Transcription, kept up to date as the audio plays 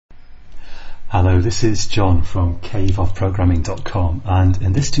Hello, this is John from caveofprogramming.com, and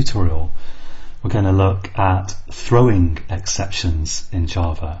in this tutorial we're going to look at throwing exceptions in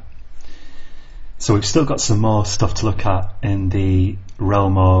Java. So we've still got some more stuff to look at in the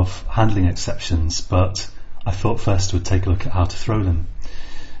realm of handling exceptions, but I thought first we'd take a look at how to throw them.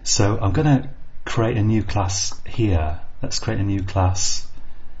 So I'm going to create a new class here. Let's create a new class,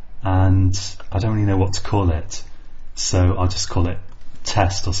 and I don't really know what to call it, so I'll just call it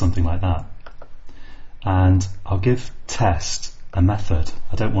test or something like that. And I'll give test a method.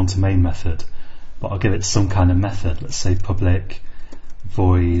 I don't want a main method, but I'll give it some kind of method. Let's say public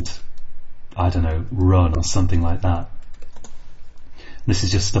void, I don't know, run or something like that. This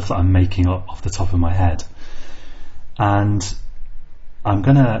is just stuff that I'm making up off the top of my head. And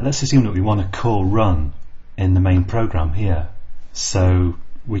let's assume that we want to call run in the main program here. So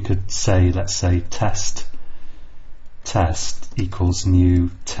we could say, let's say test equals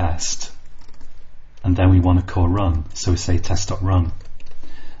new test. And then we want to call run, so we say test.run.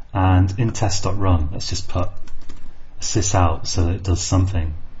 And in test.run, let's just put sys out so that it does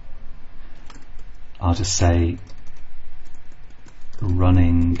something. I'll just say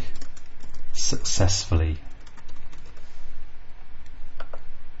running successfully.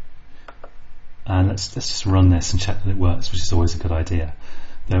 And let's just run this and check that it works, which is always a good idea.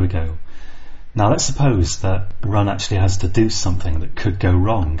 There we go. Now let's suppose that run actually has to do something that could go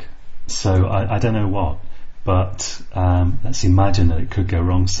wrong. So I don't know what, but let's imagine that it could go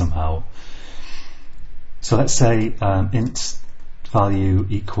wrong somehow. So let's say int value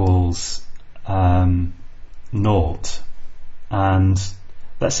equals 0, and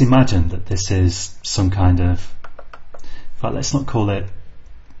let's imagine that this is some kind of, in fact let's not call it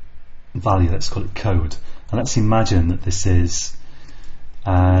value, let's call it code, and let's imagine that this is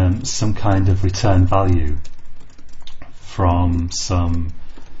some kind of return value from some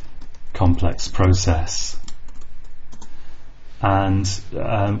complex process. And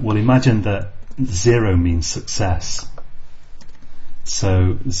we'll imagine that 0 means success,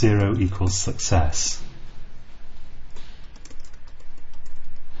 so 0 equals success,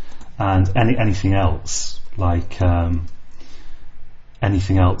 and anything else, like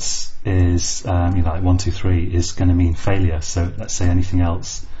anything else is like 1, 2, 3 is going to mean failure. So let's say anything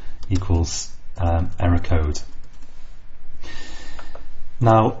else equals error code.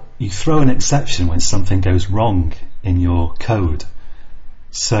 Now you throw an exception when something goes wrong in your code.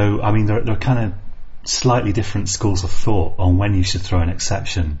 So I mean there are kind of slightly different schools of thought on when you should throw an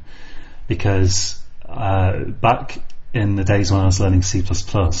exception, because back in the days when I was learning C++,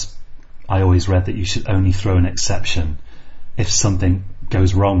 I always read that you should only throw an exception if something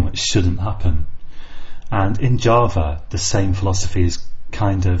goes wrong that shouldn't happen. And in Java the same philosophy is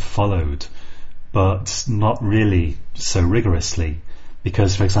kind of followed, but not really so rigorously.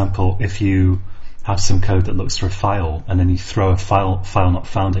 Because, for example, if you have some code that looks for a file and then you throw a file not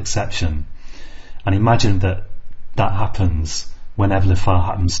found exception, and imagine that that happens whenever the file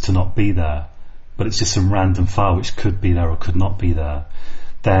happens to not be there, but it's just some random file which could be there or could not be there,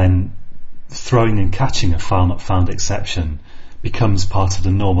 then throwing and catching a file not found exception becomes part of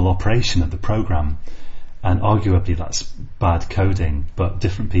the normal operation of the program. And arguably that's bad coding, but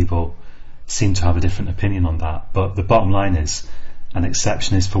different people seem to have a different opinion on that. But the bottom line is, an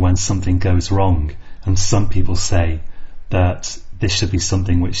exception is for when something goes wrong, and some people say that this should be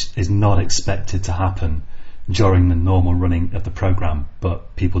something which is not expected to happen during the normal running of the program,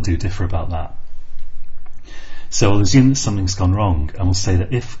 but people do differ about that. So we'll assume that something's gone wrong, and we'll say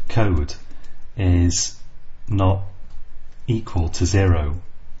that if code is not equal to 0,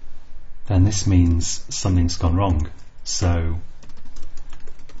 then this means something's gone wrong. So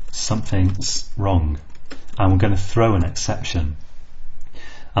something's wrong, and we're going to throw an exception.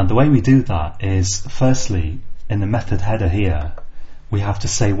 And the way we do that is, firstly, in the method header here, we have to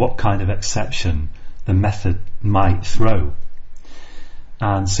say what kind of exception the method might throw.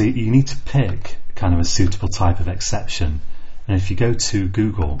 And so you need to pick kind of a suitable type of exception. And if you go to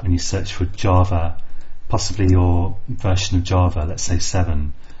Google and you search for Java, possibly your version of Java, let's say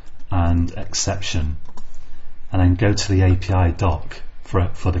 7, and exception, and then go to the API doc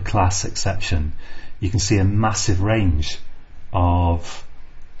for the class exception, you can see a massive range of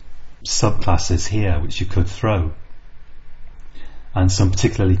subclasses here which you could throw. And some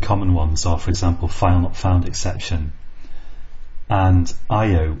particularly common ones are, for example, file not found exception and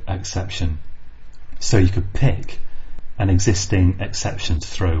IO exception. So you could pick an existing exception to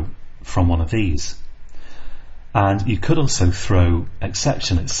throw from one of these. And you could also throw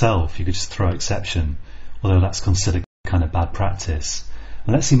exception itself. You could just throw exception, although that's considered kind of bad practice.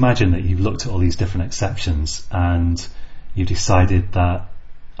 And let's imagine that you've looked at all these different exceptions and you decided that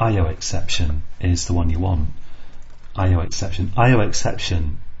IO exception is the one you want. IO exception. IO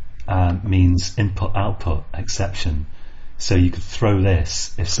exception means input output exception. So you could throw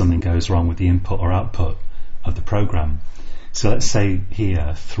this if something goes wrong with the input or output of the program. So let's say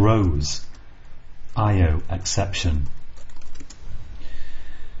here throws IO exception.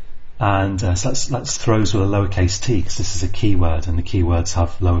 And so let's throws with a lowercase t, because this is a keyword and the keywords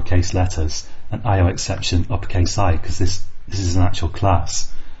have lowercase letters, and IO exception uppercase I, because this is an actual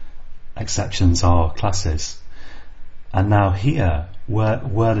class. Exceptions are classes. And now here,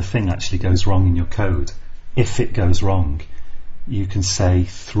 where the thing actually goes wrong in your code, if it goes wrong, you can say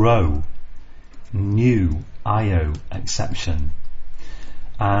throw new IO exception.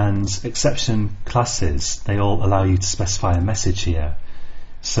 And exception classes, they all allow you to specify a message here.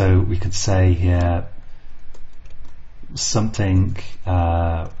 So we could say here something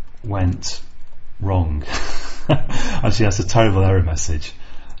went wrong. Actually, that's a terrible error message.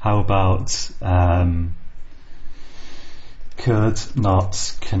 How about could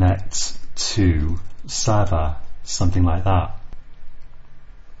not connect to server, something like that.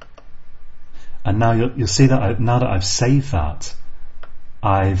 And now you'll see that now that I've saved that,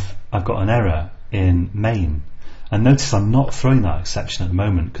 I've got an error in main. And notice I'm not throwing that exception at the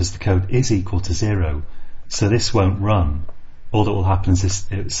moment because the code is equal to 0, so this won't run. All that will happen is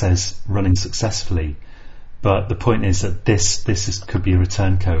it says running successfully, but the point is that this could be a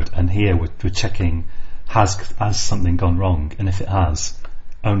return code, and here we're checking has something gone wrong, and if it has,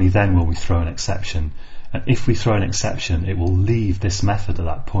 only then will we throw an exception. And if we throw an exception, it will leave this method at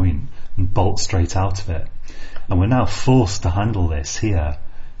that point and bolt straight out of it. And we're now forced to handle this here.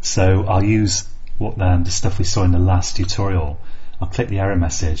 So I'll use the stuff we saw in the last tutorial. I'll click the error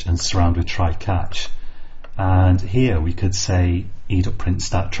message and surround with try catch. And here we could say e.print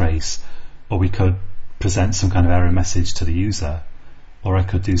stat trace, or we could present some kind of error message to the user, or I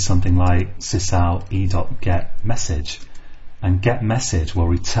could do something like sysout e.get message, and get message will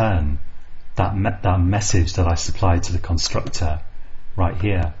return that message that I supplied to the constructor right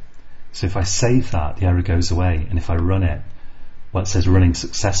here. So if I save that, the error goes away, and if I run it, well, it says running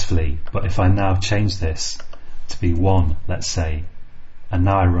successfully. But if I now change this to be 1, let's say, and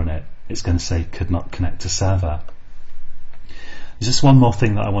now I run it, it's going to say could not connect to server. There's just one more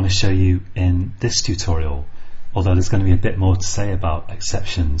thing that I want to show you in this tutorial, although there's going to be a bit more to say about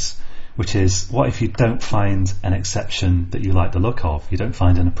exceptions, which is what if you don't find an exception that you like the look of, you don't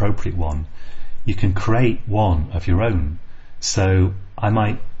find an appropriate one. You can create one of your own. So I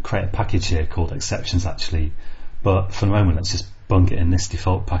might create a package here called exceptions actually, but for the moment let's just bung it in this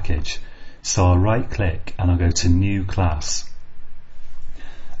default package. So I'll right click and I'll go to new class,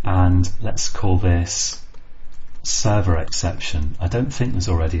 and let's call this server exception. I don't think there's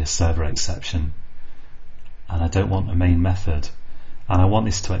already a server exception, and I don't want a main method, and I want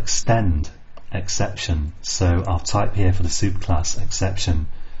this to extend exception. So I'll type here for the superclass exception,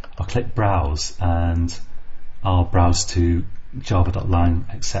 I'll click browse, and I'll browse to java.line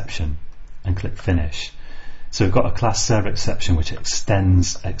exception and click finish. So we've got a class server exception which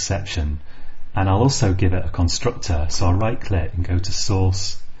extends exception, and I'll also give it a constructor. So I'll right click and go to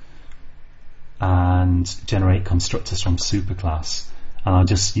source and generate constructors from superclass, and I'll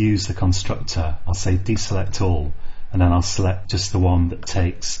just use the constructor. I'll say deselect all, and then I'll select just the one that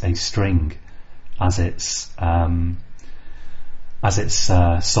takes a string as its sole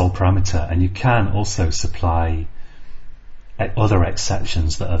parameter. And you can also supply other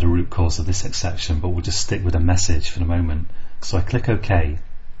exceptions that are the root cause of this exception, but we'll just stick with a message for the moment. So I click OK,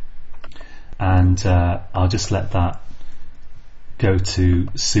 and I'll just let that go to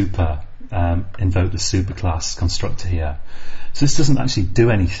super, invoke the superclass constructor here. So this doesn't actually do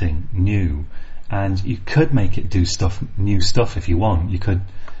anything new, and you could make it do new stuff if you want. You could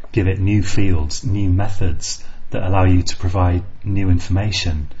give it new fields, new methods that allow you to provide new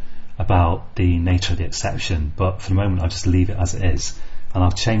information about the nature of the exception, but for the moment I'll just leave it as it is, and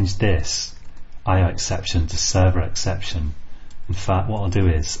I'll change this IO exception to server exception. In fact, what I'll do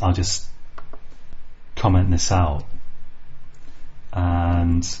is I'll just comment this out,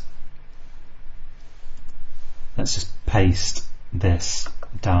 and let's just paste this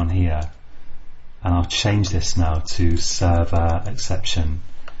down here, and I'll change this now to server exception,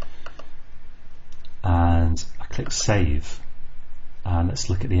 and I click save, and let's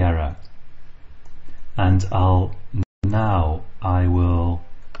look at the error, and I will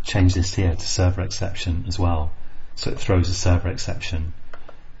change this here to server exception as well, so it throws a server exception.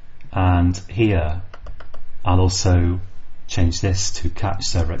 And here I'll also change this to catch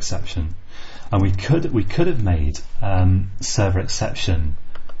server exception. And we could have made server exception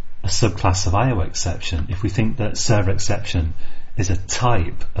a subclass of IO exception if we think that server exception is a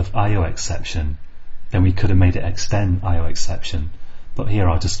type of IO exception, then we could have made it extend IO exception. But here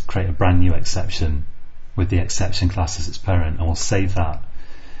I'll just create a brand new exception with the exception class as its parent, and we'll save that.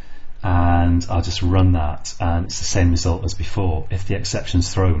 And I'll just run that, and it's the same result as before. If the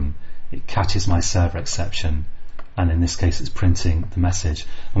exception's thrown, it catches my server exception, and in this case it's printing the message.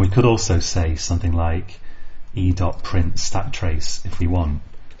 And we could also say something like e.print stack trace if we want,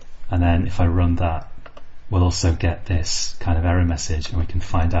 and then if I run that, we'll also get this kind of error message, and we can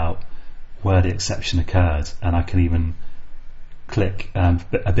find out where the exception occurred. And I can even click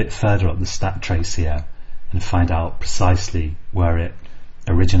a bit further up the stack trace here and find out precisely where it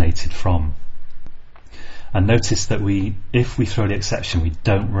originated from. And notice that if we throw the exception, we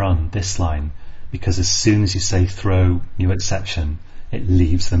don't run this line, because as soon as you say throw new exception, it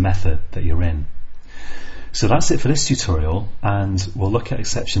leaves the method that you're in. So that's it for this tutorial, and we'll look at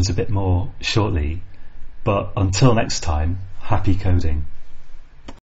exceptions a bit more shortly. But until next time, happy coding.